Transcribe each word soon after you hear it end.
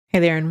Hey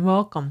there and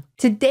welcome.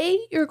 Today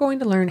you're going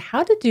to learn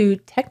how to do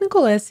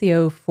technical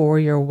SEO for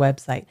your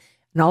website.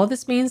 And all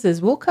this means is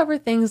we'll cover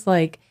things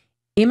like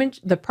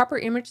the proper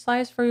image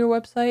size for your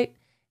website,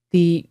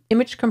 the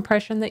image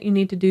compression that you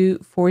need to do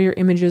for your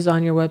images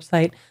on your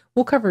website.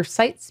 We'll cover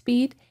site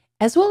speed,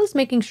 as well as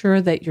making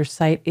sure that your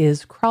site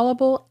is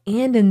crawlable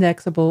and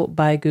indexable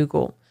by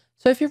Google.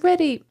 So if you're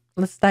ready,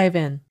 let's dive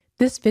in.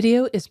 This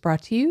video is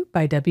brought to you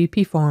by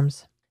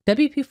WPForms.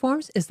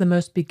 WPForms is the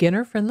most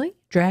beginner-friendly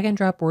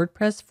drag-and-drop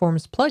WordPress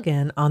forms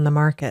plugin on the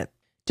market.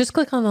 Just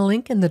click on the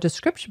link in the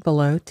description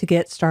below to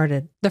get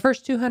started. The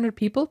first 200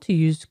 people to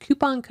use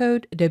coupon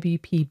code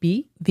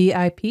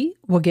WPBVIP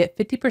will get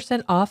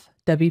 50% off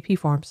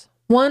WPForms.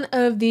 One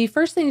of the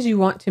first things you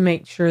want to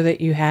make sure that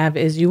you have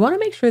is you want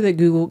to make sure that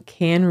Google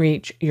can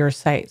reach your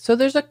site. So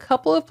there's a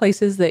couple of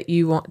places that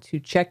you want to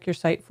check your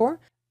site for.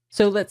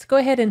 So let's go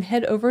ahead and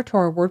head over to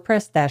our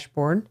WordPress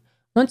dashboard.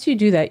 Once you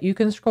do that, you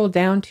can scroll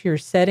down to your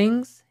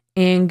settings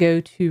and go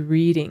to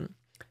reading.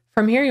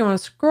 From here, you want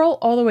to scroll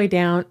all the way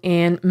down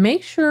and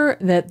make sure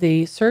that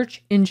the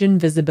search engine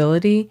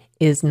visibility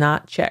is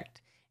not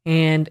checked.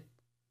 And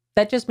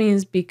that just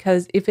means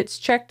because if it's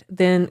checked,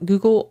 then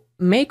Google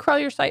may crawl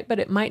your site, but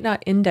it might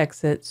not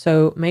index it.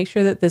 So make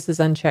sure that this is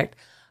unchecked.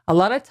 A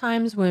lot of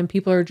times when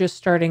people are just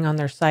starting on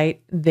their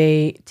site,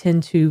 they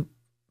tend to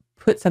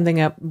put something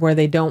up where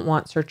they don't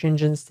want search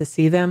engines to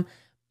see them.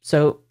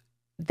 So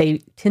they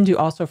tend to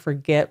also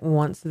forget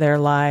once they're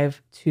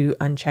live to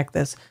uncheck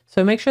this.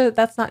 So make sure that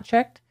that's not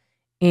checked.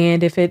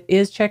 And if it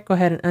is checked, go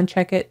ahead and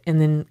uncheck it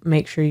and then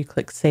make sure you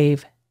click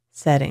Save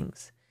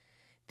Settings.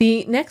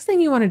 The next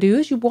thing you want to do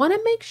is you want to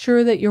make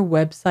sure that your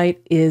website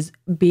is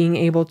being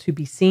able to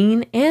be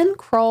seen and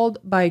crawled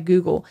by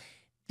Google.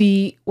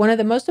 One of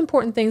the most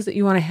important things that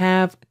you want to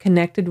have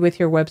connected with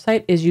your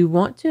website is you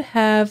want to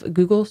have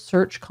Google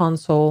Search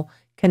Console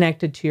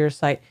connected to your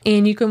site.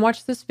 And you can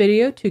watch this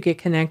video to get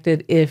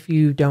connected if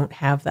you don't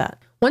have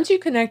that. Once you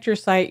connect your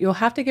site, you'll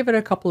have to give it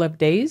a couple of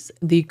days.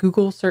 The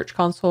Google Search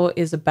Console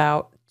is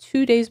about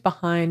 2 days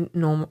behind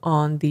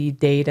on the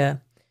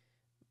data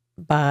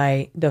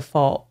by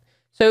default.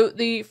 So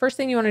the first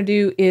thing you want to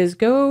do is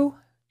go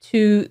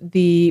to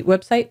the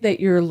website that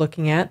you're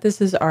looking at.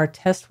 This is our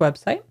test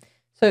website.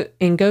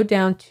 And go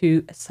down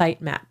to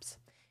sitemaps.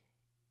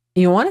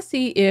 You want to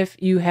see if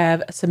you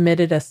have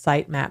submitted a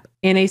sitemap.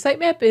 And a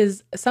sitemap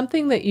is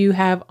something that you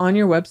have on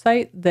your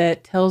website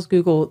that tells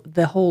Google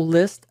the whole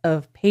list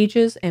of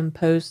pages and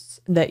posts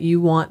that you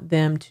want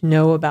them to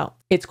know about.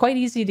 It's quite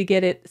easy to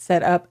get it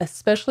set up,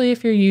 especially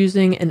if you're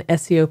using an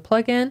SEO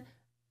plugin.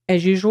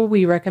 As usual,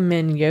 we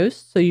recommend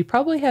Yoast. So you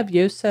probably have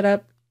Yoast set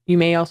up. You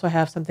may also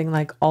have something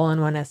like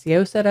All-in-One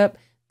SEO set up.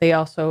 They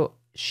also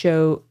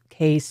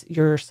showcase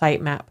your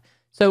sitemap.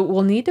 So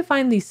we'll need to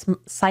find the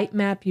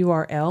sitemap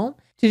URL.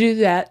 To do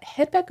that,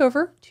 head back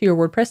over to your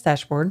WordPress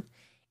dashboard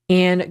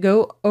and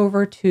go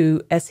over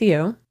to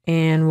SEO,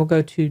 and we'll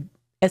go to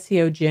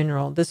SEO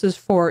General. This is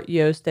for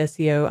Yoast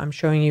SEO. I'm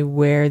showing you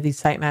where the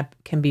sitemap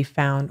can be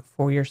found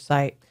for your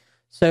site.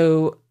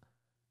 So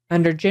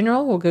under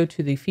General, we'll go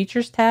to the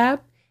Features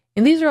tab,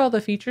 and these are all the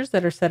features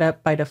that are set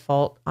up by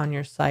default on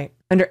your site.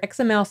 Under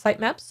XML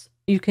sitemaps,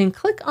 you can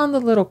click on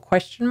the little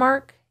question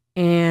mark,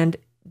 and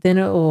then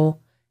it will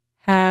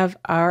have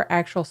our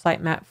actual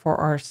sitemap for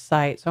our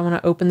site. So I want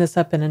to open this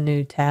up in a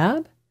new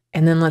tab,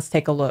 and then let's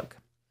take a look.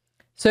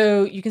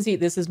 So you can see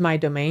this is my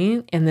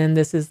domain, and then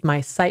this is my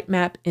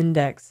sitemap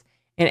index,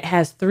 and it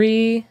has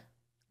 3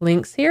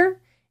 links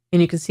here,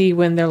 and you can see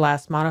when they're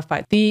last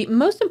modified. The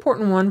most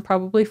important one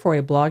probably for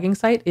a blogging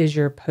site is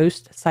your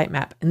post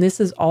sitemap, and this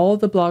is all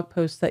the blog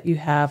posts that you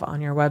have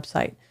on your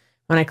website.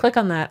 When I click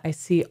on that, I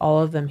see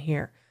all of them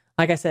here.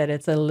 Like I said,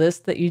 it's a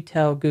list that you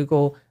tell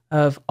Google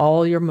of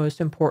all your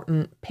most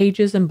important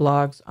pages and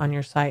blogs on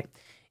your site.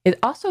 It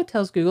also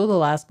tells Google the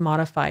last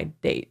modified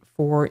date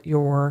for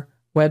your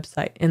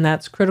website, and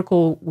that's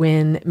critical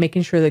when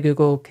making sure that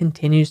Google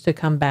continues to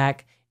come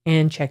back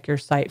and check your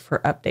site for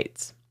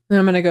updates. Then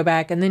I'm going to go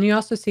back, and then you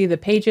also see the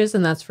pages,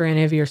 and that's for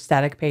any of your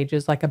static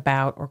pages like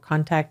About or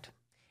Contact.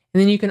 And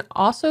then you can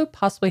also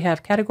possibly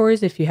have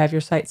categories if you have your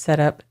site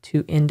set up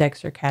to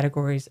index your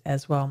categories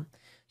as well.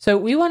 So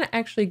we want to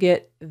actually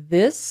get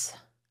this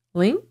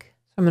link.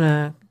 So I'm going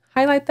to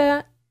highlight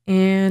that,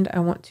 and I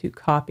want to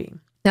copy.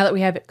 Now that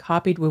we have it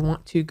copied, we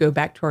want to go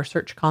back to our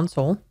Search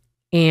Console,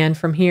 and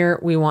from here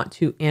we want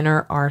to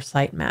enter our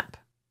sitemap.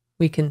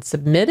 We can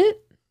submit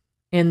it,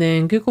 and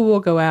then Google will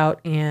go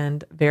out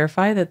and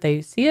verify that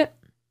they see it,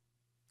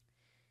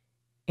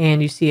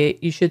 and you see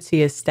it. You should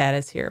see a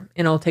status here,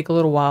 and it'll take a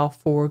little while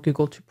for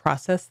Google to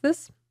process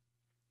this.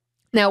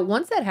 Now,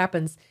 once that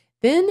happens,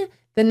 then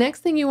the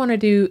next thing you want to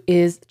do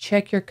is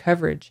check your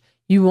coverage.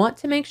 You want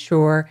to make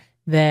sure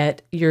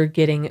that you're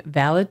getting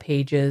valid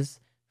pages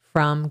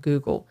from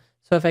Google.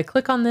 So if I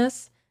click on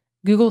this,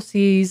 Google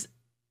sees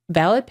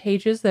valid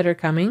pages that are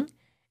coming.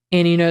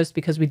 And you notice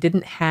because we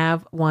didn't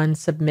have one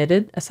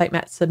submitted, a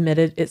sitemap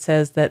submitted, it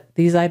says that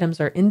these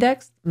items are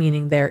indexed,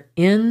 meaning they're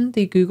in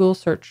the Google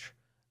search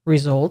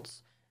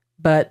results,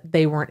 but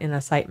they weren't in a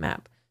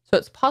sitemap. So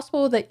it's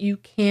possible that you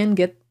can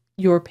get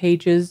your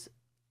pages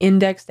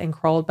indexed and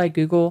crawled by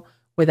Google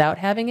without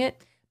having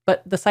it,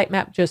 but the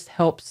sitemap just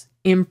helps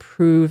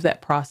improve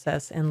that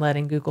process and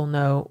letting Google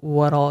know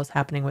what all is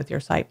happening with your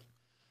site.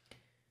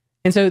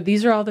 And so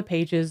these are all the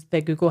pages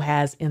that Google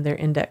has in their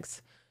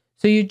index.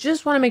 So you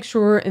just want to make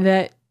sure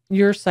that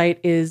your site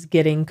is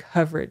getting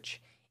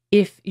coverage.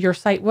 If your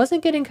site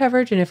wasn't getting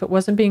coverage and if it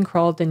wasn't being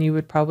crawled, then you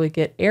would probably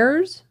get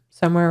errors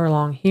somewhere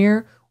along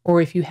here.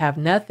 Or if you have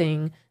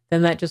nothing,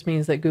 then that just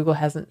means that Google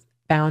hasn't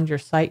found your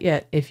site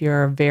yet if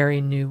you're a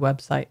very new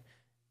website.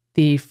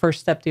 The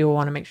first step that you'll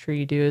want to make sure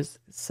you do is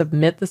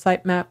submit the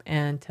sitemap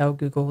and tell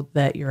Google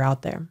that you're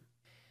out there.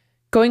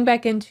 Going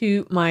back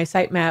into my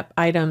sitemap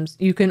items,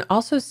 you can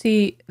also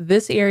see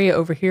this area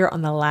over here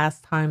on the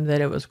last time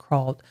that it was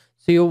crawled.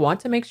 So you'll want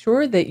to make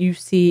sure that you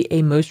see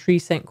a most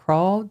recent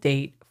crawl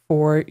date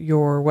for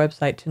your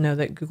website to know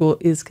that Google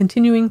is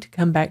continuing to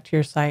come back to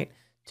your site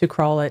to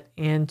crawl it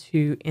and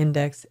to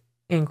index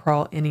and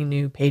crawl any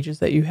new pages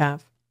that you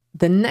have.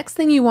 The next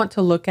thing you want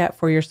to look at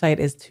for your site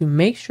is to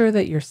make sure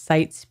that your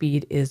site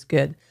speed is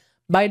good.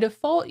 By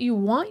default, you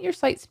want your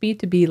site speed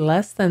to be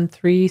less than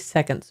 3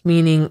 seconds,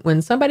 meaning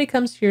when somebody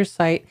comes to your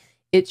site,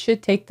 it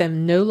should take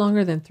them no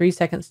longer than 3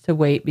 seconds to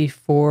wait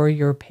before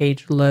your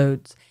page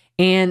loads.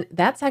 And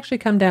that's actually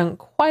come down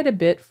quite a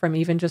bit from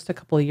even just a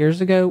couple of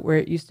years ago, where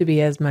it used to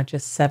be as much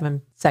as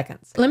 7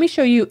 seconds. Let me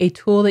show you a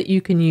tool that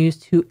you can use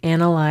to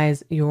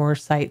analyze your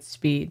site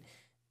speed.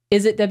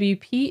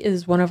 WP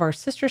is one of our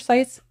sister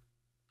sites,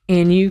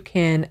 and you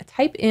can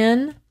type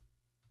in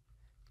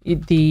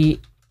the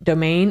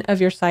domain of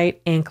your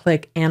site and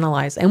click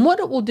analyze. And what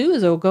it will do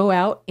is it will go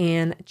out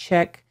and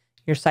check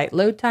your site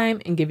load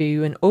time and give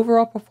you an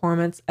overall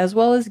performance, as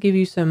well as give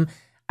you some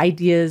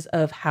ideas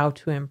of how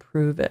to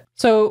improve it.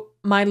 So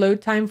my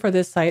load time for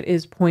this site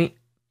is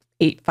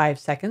 0.85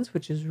 seconds,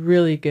 which is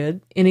really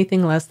good.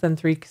 Anything less than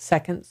 3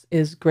 seconds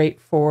is great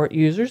for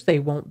users. They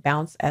won't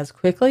bounce as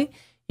quickly.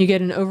 You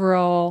get an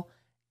overall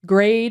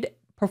grade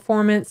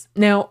performance.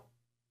 Now,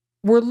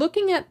 we're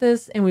looking at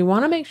this and we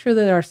want to make sure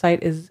that our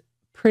site is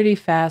pretty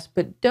fast,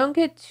 but don't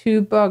get too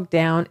bogged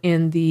down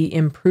in the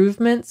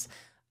improvements.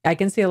 I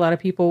can see a lot of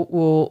people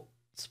will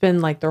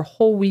spend like their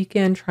whole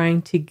weekend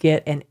trying to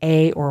get an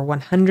A or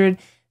 100.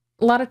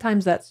 A lot of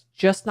times that's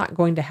just not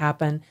going to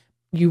happen.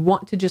 You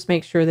want to just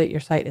make sure that your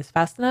site is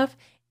fast enough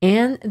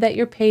and that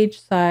your page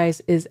size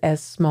is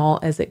as small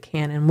as it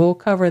can. And we'll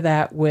cover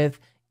that with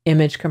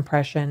image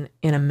compression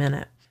in a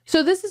minute.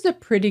 So this is a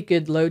pretty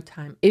good load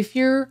time. If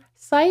your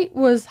site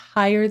was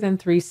higher than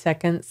 3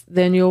 seconds,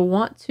 then you'll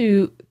want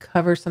to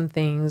cover some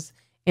things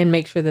and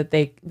make sure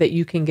that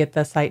you can get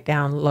the site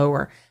down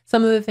lower.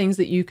 Some of the things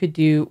that you could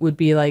do would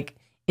be like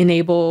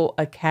enable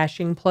a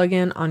caching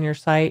plugin on your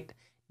site,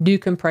 do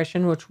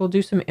compression, which we'll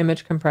do some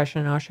image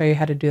compression. I'll show you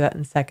how to do that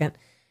in a second.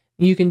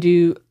 You can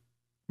do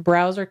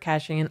browser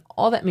caching, and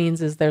all that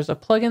means is there's a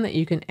plugin that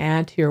you can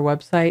add to your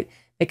website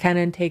that kind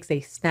of takes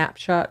a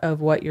snapshot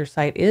of what your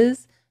site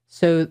is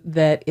so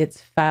that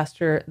it's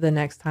faster the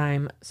next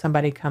time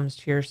somebody comes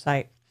to your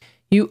site.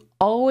 You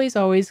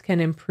always can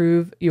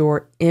improve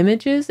your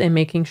images and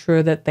making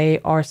sure that they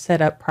are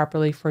set up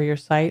properly for your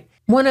site.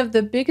 One of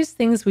the biggest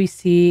things we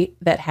see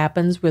that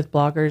happens with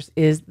bloggers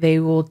is they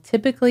will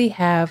typically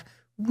have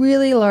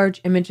really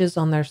large images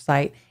on their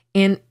site.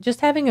 And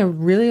just having a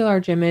really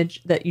large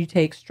image that you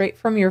take straight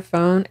from your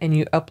phone and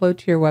you upload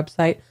to your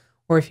website,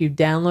 or if you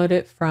download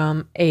it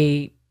from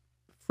a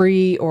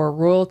free or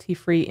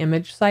royalty-free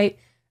image site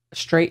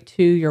straight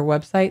to your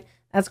website,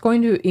 that's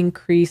going to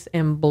increase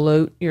and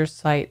bloat your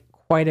site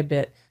quite a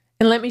bit.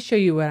 And let me show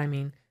you what I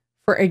mean.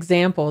 For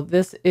example,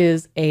 this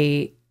is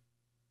a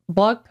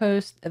blog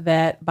post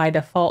that by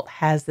default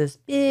has this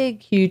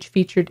big, huge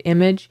featured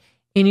image.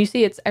 And you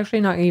see it's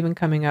actually not even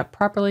coming up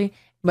properly,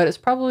 but it's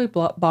probably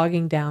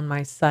bogging down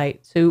my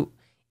site. So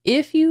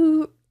if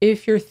your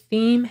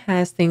theme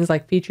has things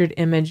like featured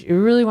image, you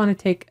really want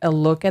to take a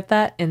look at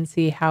that and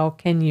see how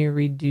can you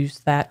reduce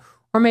that,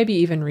 or maybe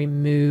even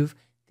remove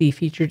the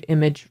featured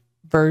image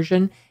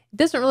version. It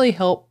doesn't really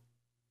help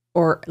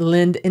or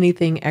lend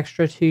anything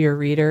extra to your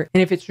reader.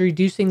 And if it's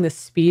reducing the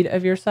speed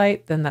of your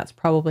site, then that's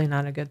probably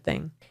not a good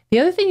thing. The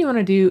other thing you want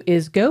to do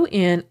is go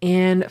in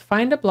and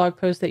find a blog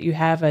post that you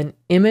have an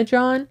image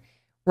on,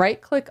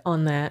 right click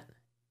on that,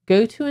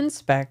 go to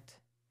inspect.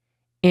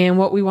 And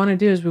what we want to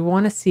do is we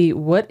want to see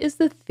what is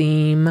the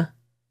theme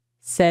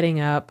setting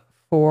up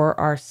for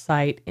our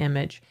site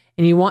image.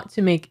 And you want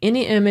to make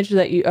any image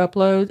that you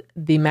upload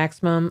the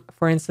maximum.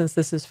 For instance,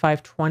 this is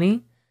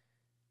 520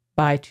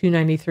 by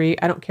 293.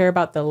 I don't care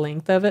about the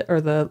length of it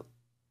or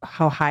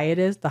how high it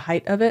is, the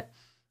height of it.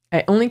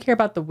 I only care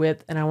about the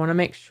width, and I want to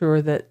make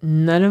sure that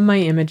none of my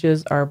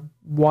images are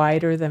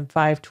wider than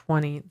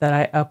 520 that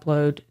I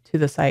upload to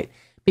the site,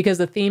 because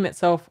the theme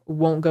itself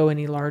won't go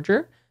any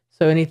larger.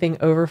 So anything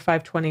over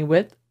 520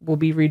 width will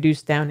be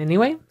reduced down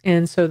anyway.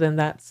 And so then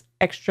that's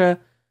extra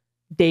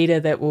data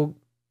that will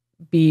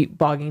be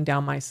bogging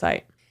down my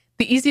site.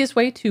 The easiest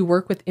way to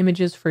work with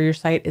images for your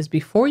site is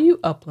before you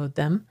upload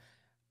them,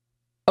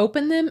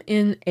 open them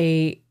in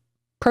a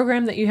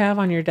program that you have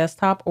on your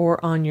desktop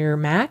or on your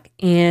Mac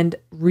and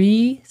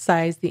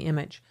resize the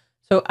image.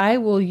 So I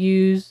will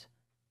use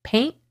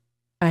Paint.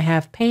 I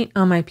have Paint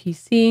on my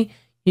PC.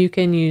 You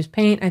can use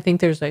Paint. I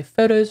think there's like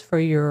Photos for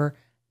your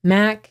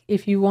Mac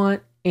if you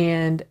want,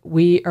 and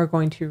we are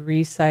going to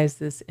resize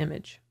this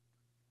image.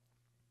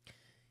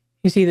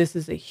 You see this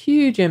is a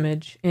huge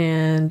image,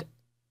 and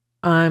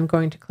I'm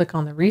going to click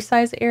on the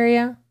resize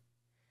area.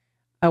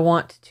 I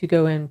want to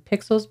go in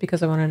pixels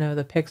because I want to know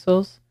the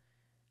pixels.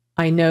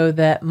 I know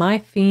that my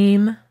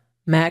theme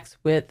max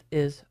width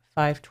is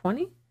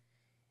 520,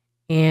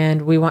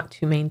 and we want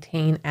to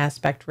maintain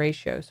aspect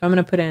ratio. So I'm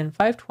going to put in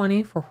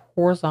 520 for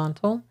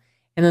horizontal,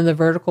 and then the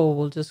vertical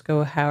will just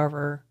go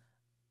however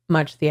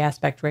much the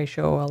aspect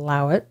ratio will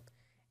allow it,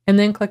 and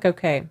then click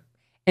OK.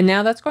 And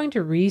now that's going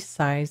to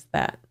resize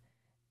that.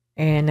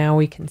 And now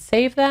we can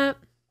save that.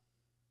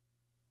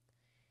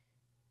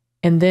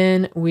 And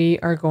then we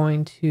are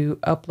going to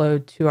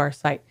upload to our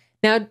site.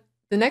 Now,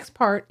 the next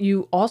part,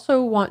 you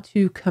also want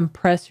to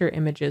compress your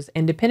images.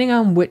 And depending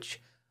on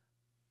which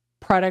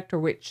product or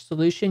which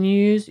solution you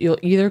use, you're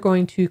either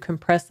going to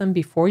compress them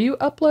before you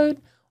upload,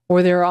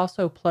 or there are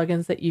also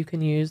plugins that you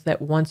can use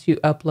that once you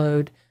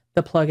upload,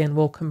 the plugin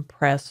will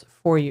compress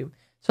for you.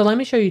 So let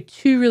me show you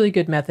two really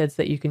good methods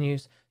that you can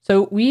use.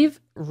 So we've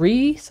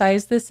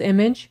resized this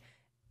image,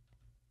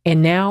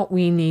 and now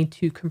we need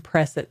to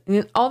compress it.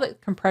 And all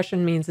that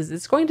compression means is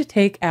it's going to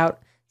take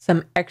out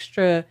some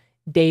extra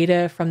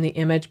data from the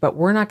image, but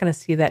we're not going to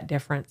see that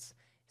difference.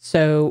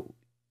 So,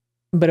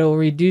 but it will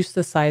reduce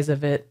the size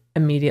of it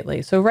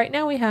immediately. So right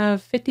now we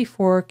have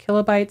 54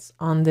 kilobytes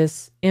on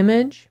this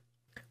image,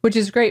 which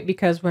is great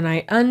because when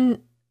I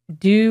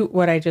undo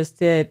what I just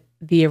did,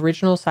 the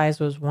original size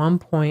was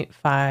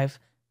 1.5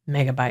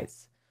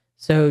 megabytes.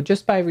 So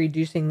just by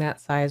reducing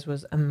that size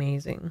was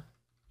amazing.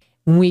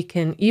 We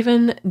can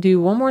even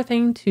do one more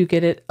thing to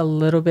get it a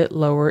little bit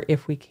lower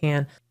if we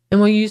can. And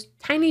we'll use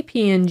tiny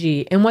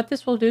PNG. And what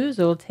this will do is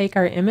it will take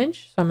our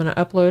image. So I'm going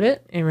to upload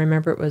it. And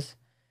remember, it was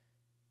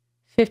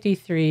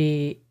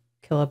 53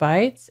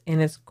 kilobytes.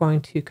 And it's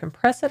going to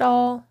compress it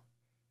all.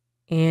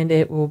 And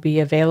it will be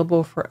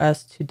available for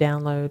us to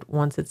download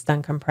once it's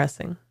done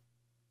compressing.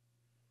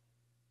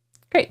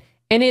 Great.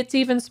 And it's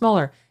even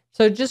smaller.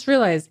 So just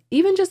realize,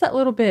 even just that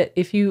little bit,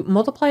 if you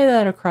multiply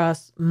that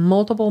across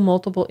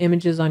multiple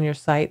images on your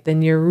site,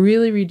 then you're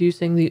really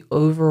reducing the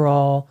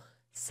overall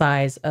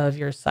size of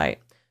your site.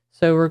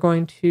 So we're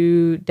going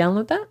to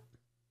download that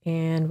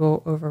and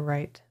we'll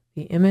overwrite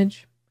the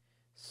image.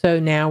 So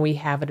now we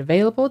have it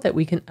available that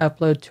we can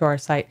upload to our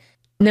site.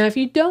 Now, if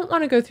you don't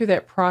want to go through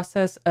that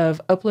process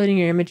of uploading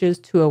your images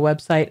to a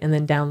website and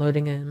then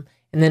downloading them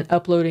and then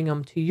uploading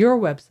them to your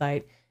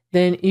website,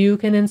 then you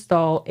can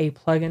install a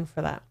plugin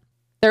for that.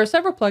 There are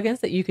several plugins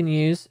that you can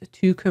use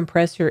to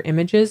compress your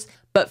images,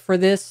 but for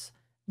this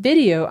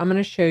video, I'm going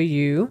to show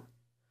you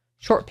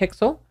Short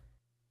Pixel.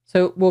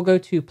 So we'll go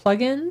to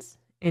Plugins,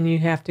 and you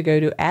have to go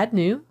to Add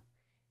New,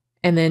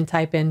 and then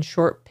type in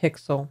Short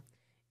Pixel.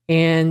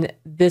 And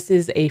this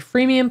is a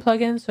freemium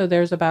plugin, so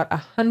there's about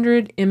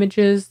 100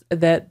 images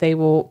that they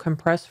will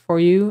compress for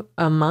you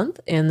a month,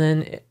 and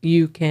then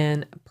you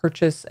can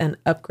purchase an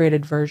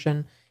upgraded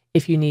version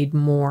if you need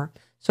more.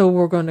 So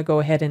we're going to go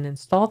ahead and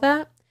install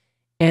that.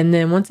 And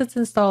then once it's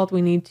installed,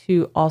 we need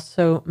to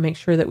also make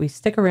sure that we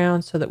stick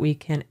around so that we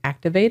can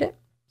activate it.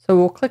 So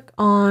we'll click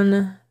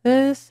on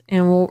this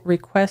and we'll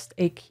request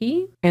a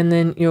key, and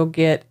then you'll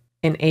get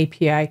an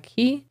API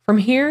key. From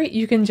here,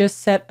 you can just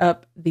set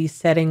up the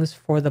settings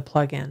for the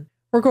plugin.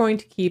 We're going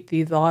to keep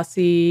the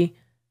lossy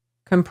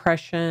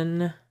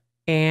compression,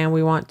 and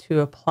we want to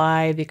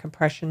apply the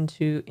compression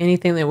to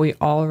anything that we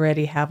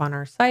already have on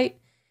our site.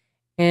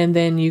 And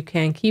then you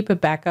can keep a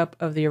backup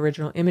of the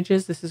original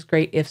images. This is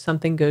great if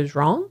something goes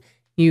wrong.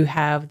 You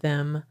have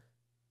them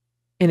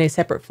in a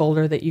separate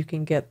folder that you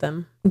can get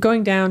them.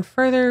 Going down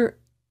further,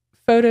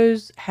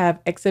 photos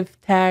have EXIF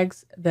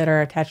tags that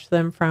are attached to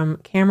them from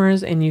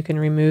cameras, and you can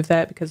remove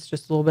that because it's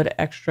just a little bit of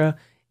extra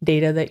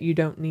data that you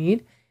don't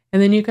need.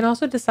 And then you can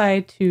also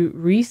decide to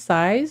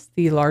resize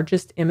the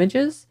largest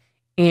images.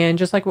 And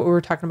just like what we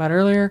were talking about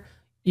earlier,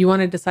 you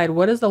want to decide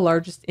what is the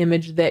largest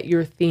image that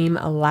your theme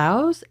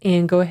allows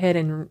and go ahead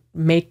and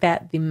make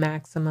that the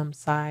maximum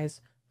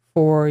size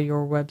for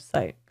your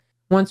website.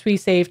 Once we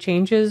save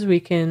changes,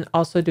 we can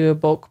also do a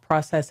bulk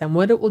process. And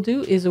what it will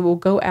do is it will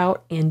go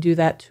out and do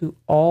that to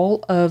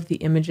all of the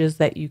images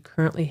that you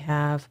currently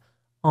have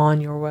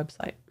on your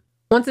website.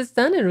 Once it's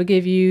done, it will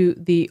give you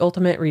the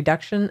ultimate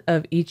reduction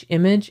of each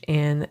image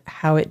and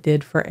how it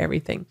did for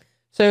everything.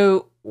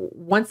 So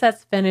once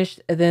that's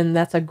finished, then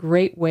that's a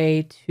great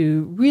way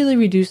to really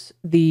reduce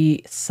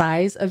the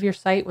size of your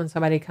site when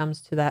somebody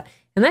comes to that.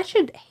 And that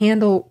should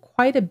handle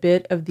quite a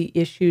bit of the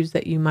issues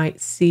that you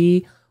might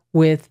see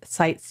with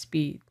site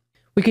speed.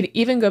 We could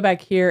even go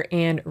back here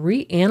and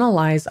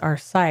reanalyze our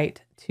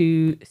site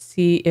to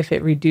see if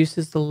it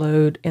reduces the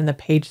load and the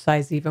page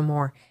size even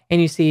more.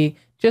 And you see,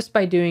 just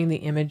by doing the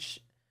image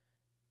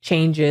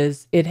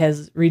changes, it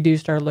has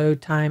reduced our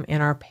load time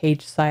and our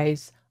page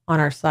size on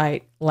our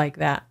site like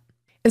that.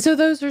 And so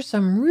those are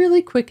some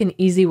really quick and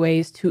easy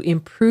ways to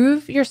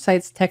improve your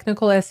site's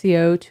technical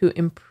SEO to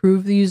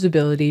improve the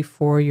usability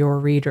for your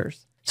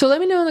readers. So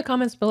let me know in the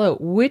comments below,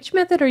 which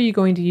method are you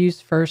going to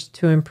use first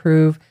to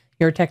improve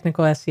your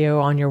technical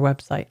SEO on your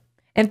website?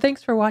 And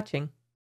thanks for watching.